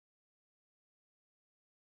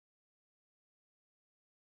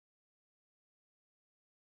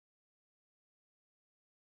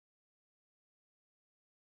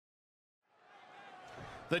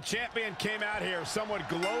The champion came out here somewhat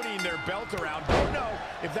gloating their belt around. Don't know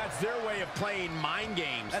if that's their way of playing mind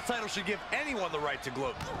games. That title should give anyone the right to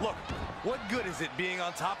gloat. Look, what good is it being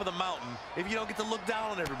on top of the mountain if you don't get to look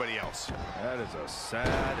down on everybody else? That is a sad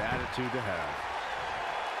attitude to have.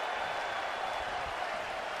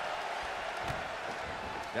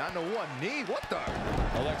 Down to one knee. What the?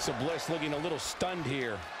 Alexa Bliss looking a little stunned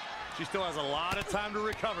here. She still has a lot of time to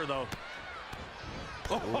recover, though.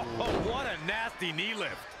 Oh, what a nasty knee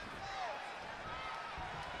lift.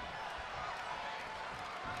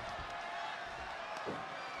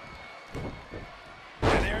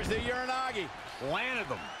 And there's the Uranagi. Landed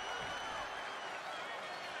them.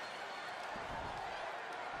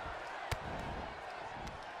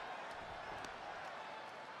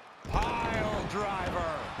 Pile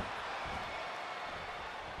driver.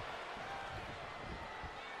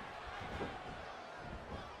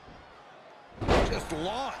 Just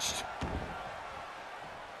launched.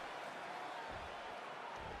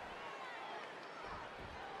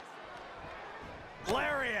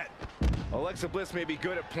 Lariat. Alexa Bliss may be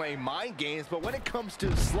good at playing mind games, but when it comes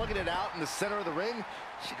to slugging it out in the center of the ring,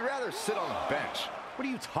 she'd rather sit on the bench. What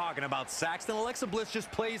are you talking about, Saxton? Alexa Bliss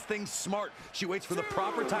just plays things smart. She waits for the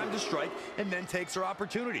proper time to strike and then takes her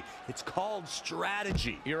opportunity. It's called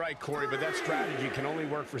strategy. You're right, Corey, but that strategy can only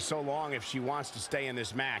work for so long if she wants to stay in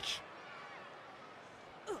this match.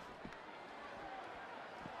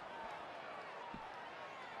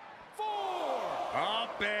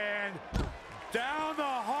 Up and down the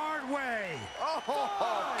hard way. Oh,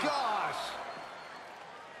 gosh.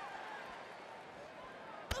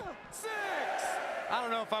 6. I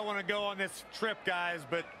don't know if I want to go on this trip, guys,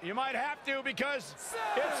 but You might have to because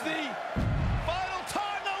it's the final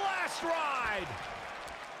time, the last ride.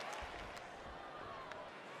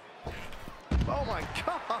 Oh, my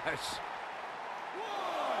gosh.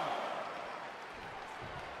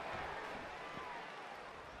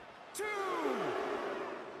 2.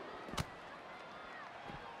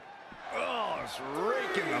 Oh, it's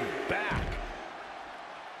raking them back.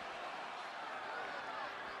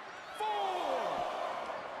 4.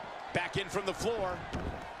 Back in from the floor.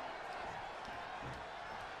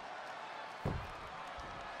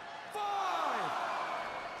 5.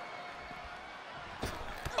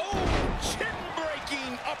 Oh,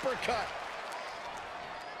 chin-breaking uppercut.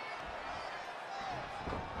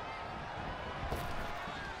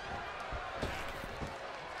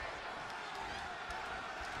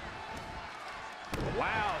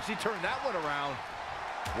 Wow, she turned that one around.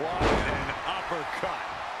 What an uppercut.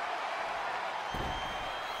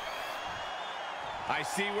 I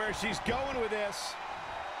see where she's going with this.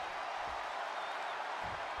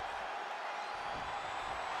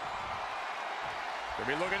 They'll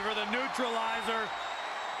be looking for the neutralizer.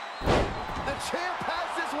 The champ has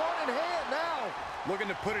this one in hand now. Looking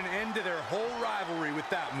to put an end to their whole rivalry with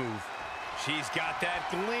that move. She's got that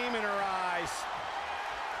gleam in her eyes.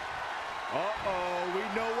 Uh-oh, we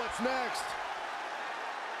know what's next.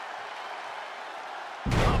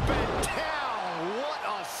 Up and down. What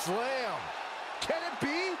a slam. Can it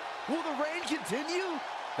be? Will the reign continue?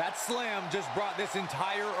 That slam just brought this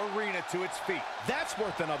entire arena to its feet. That's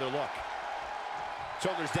worth another look.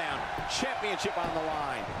 Shoulders down. Championship on the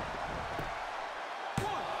line. 1,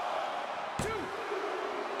 2,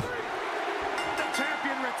 3. The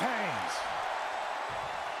champion retains.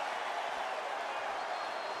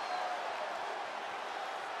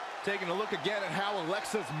 Taking a look again at how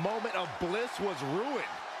Alexa's moment of bliss was ruined.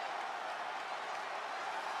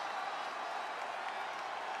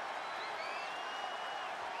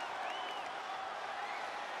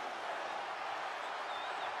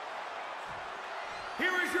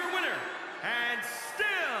 Here is your winner, and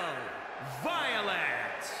still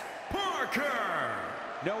Violet Parker.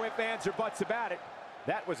 No ifs, ands, or buts about it.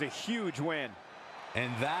 That was a huge win.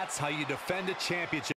 And that's how you defend a championship.